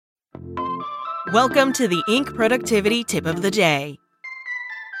Welcome to the Inc. Productivity Tip of the Day.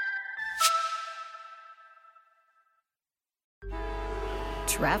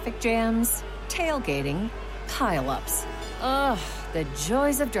 Traffic jams, tailgating, pile-ups. Ugh, the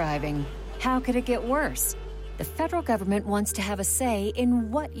joys of driving. How could it get worse? The federal government wants to have a say in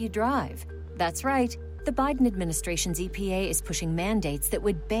what you drive. That's right. The Biden administration's EPA is pushing mandates that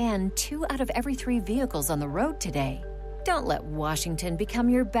would ban 2 out of every 3 vehicles on the road today. Don't let Washington become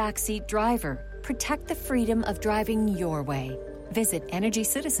your backseat driver. Protect the freedom of driving your way. Visit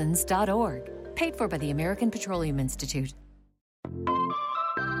EnergyCitizens.org. Paid for by the American Petroleum Institute.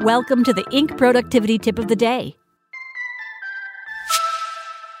 Welcome to the Inc. Productivity Tip of the Day.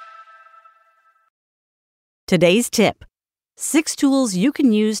 Today's tip: 6 tools you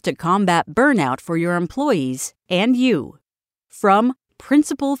can use to combat burnout for your employees and you. From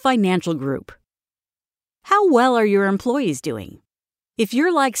Principal Financial Group. How well are your employees doing? If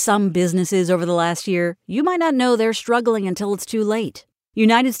you're like some businesses over the last year, you might not know they're struggling until it's too late.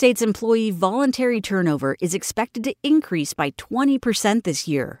 United States employee voluntary turnover is expected to increase by 20% this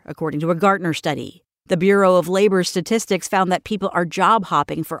year, according to a Gartner study. The Bureau of Labor Statistics found that people are job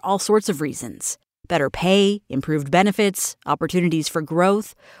hopping for all sorts of reasons: better pay, improved benefits, opportunities for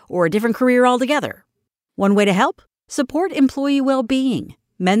growth, or a different career altogether. One way to help? Support employee well-being,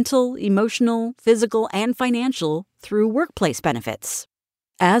 mental, emotional, physical, and financial, through workplace benefits.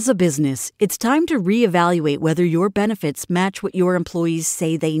 As a business, it's time to reevaluate whether your benefits match what your employees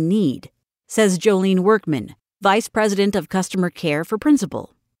say they need, says Jolene Workman, Vice President of Customer Care for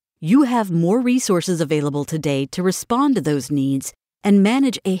Principal. You have more resources available today to respond to those needs and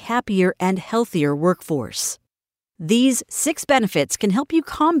manage a happier and healthier workforce. These 6 benefits can help you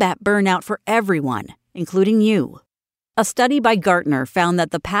combat burnout for everyone, including you. A study by Gartner found that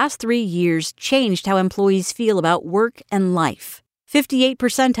the past 3 years changed how employees feel about work and life.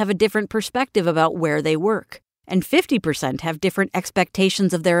 58% have a different perspective about where they work, and 50% have different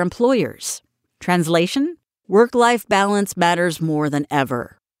expectations of their employers. Translation? Work-life balance matters more than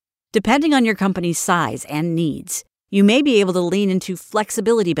ever. Depending on your company's size and needs, you may be able to lean into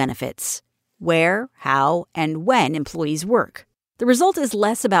flexibility benefits: where, how, and when employees work. The result is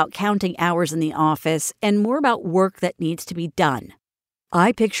less about counting hours in the office and more about work that needs to be done.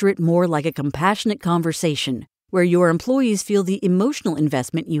 I picture it more like a compassionate conversation where your employees feel the emotional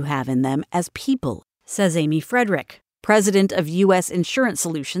investment you have in them as people, says Amy Frederick, President of U.S. Insurance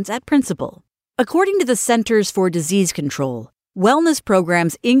Solutions at Principal. According to the Centers for Disease Control, wellness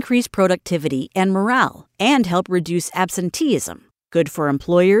programs increase productivity and morale and help reduce absenteeism. Good for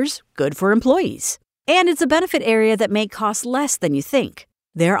employers, good for employees. And it's a benefit area that may cost less than you think.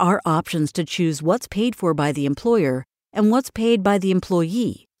 There are options to choose what's paid for by the employer and what's paid by the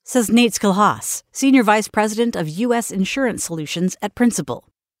employee, says Nate Skilhaas, Senior Vice President of U.S. Insurance Solutions at Principal.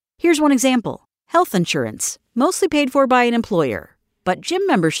 Here's one example: health insurance, mostly paid for by an employer, but gym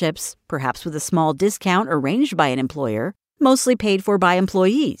memberships, perhaps with a small discount arranged by an employer, mostly paid for by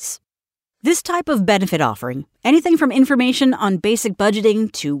employees. This type of benefit offering, anything from information on basic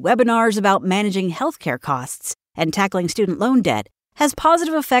budgeting to webinars about managing healthcare costs and tackling student loan debt, has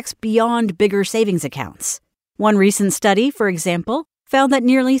positive effects beyond bigger savings accounts. One recent study, for example, found that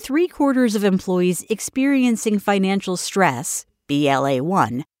nearly 3/4 of employees experiencing financial stress,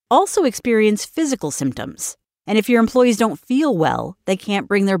 BLA1, also experience physical symptoms. And if your employees don't feel well, they can't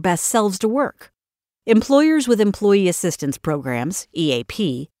bring their best selves to work. Employers with employee assistance programs,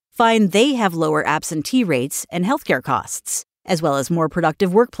 EAP, find they have lower absentee rates and healthcare costs, as well as more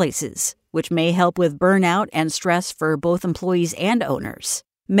productive workplaces, which may help with burnout and stress for both employees and owners.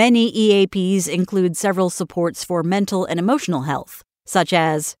 Many EAPs include several supports for mental and emotional health, such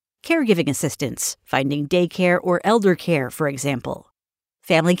as caregiving assistance, finding daycare or elder care, for example,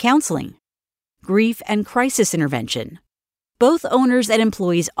 family counseling, grief and crisis intervention. Both owners and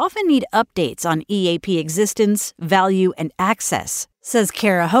employees often need updates on EAP existence, value, and access, says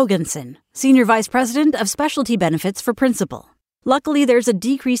Kara Hoganson, Senior Vice President of Specialty Benefits for Principal. Luckily, there's a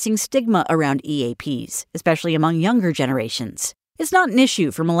decreasing stigma around EAPs, especially among younger generations. It's not an issue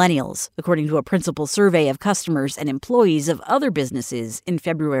for millennials, according to a Principal survey of customers and employees of other businesses in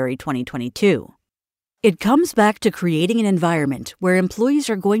February 2022. It comes back to creating an environment where employees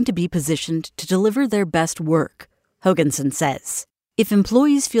are going to be positioned to deliver their best work, Hoganson says. If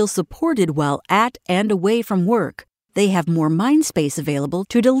employees feel supported while at and away from work, they have more mind space available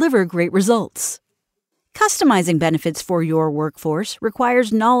to deliver great results. Customizing benefits for your workforce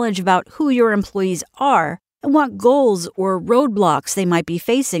requires knowledge about who your employees are and what goals or roadblocks they might be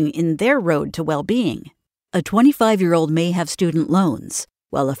facing in their road to well-being. A 25-year-old may have student loans,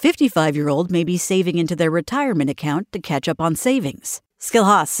 while a 55-year-old may be saving into their retirement account to catch up on savings,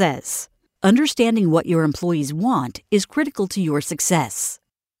 Skilhaas says. understanding what your employees want is critical to your success.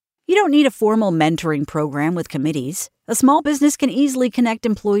 You don't need a formal mentoring program with committees. A small business can easily connect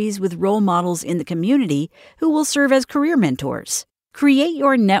employees with role models in the community who will serve as career mentors. Create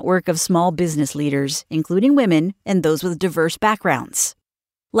your network of small business leaders, including women and those with diverse backgrounds.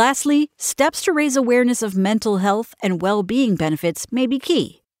 Lastly, steps to raise awareness of mental health and well-being benefits may be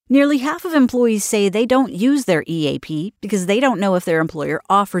key. Nearly half of employees say they don't use their EAP because they don't know if their employer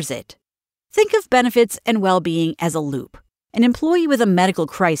offers it. Think of benefits and well-being as a loop. An employee with a medical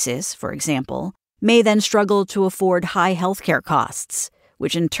crisis, for example, may then struggle to afford high healthcare costs,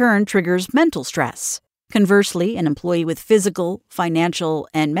 which in turn triggers mental stress. Conversely, an employee with physical, financial,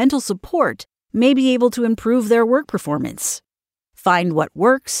 and mental support may be able to improve their work performance. Find what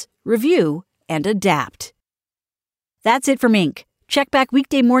works, review, and adapt. That's it from Inc. Check back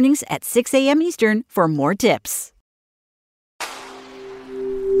weekday mornings at 6 a.m. Eastern for more tips.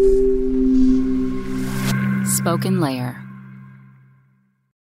 SpokenLayer.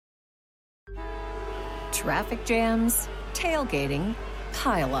 Traffic jams, tailgating,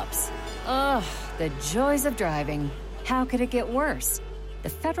 pileups. Ugh, the joys of driving. How could it get worse? The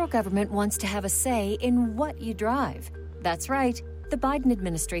federal government wants to have a say in what you drive. That's right. The Biden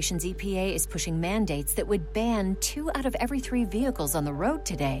administration's EPA is pushing mandates that would ban 2 out of every 3 vehicles on the road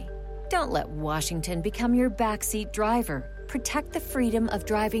today. Don't let Washington become your backseat driver. Protect the freedom of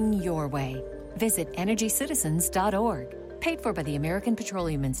driving your way. Visit EnergyCitizens.org. Paid for by the American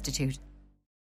Petroleum Institute.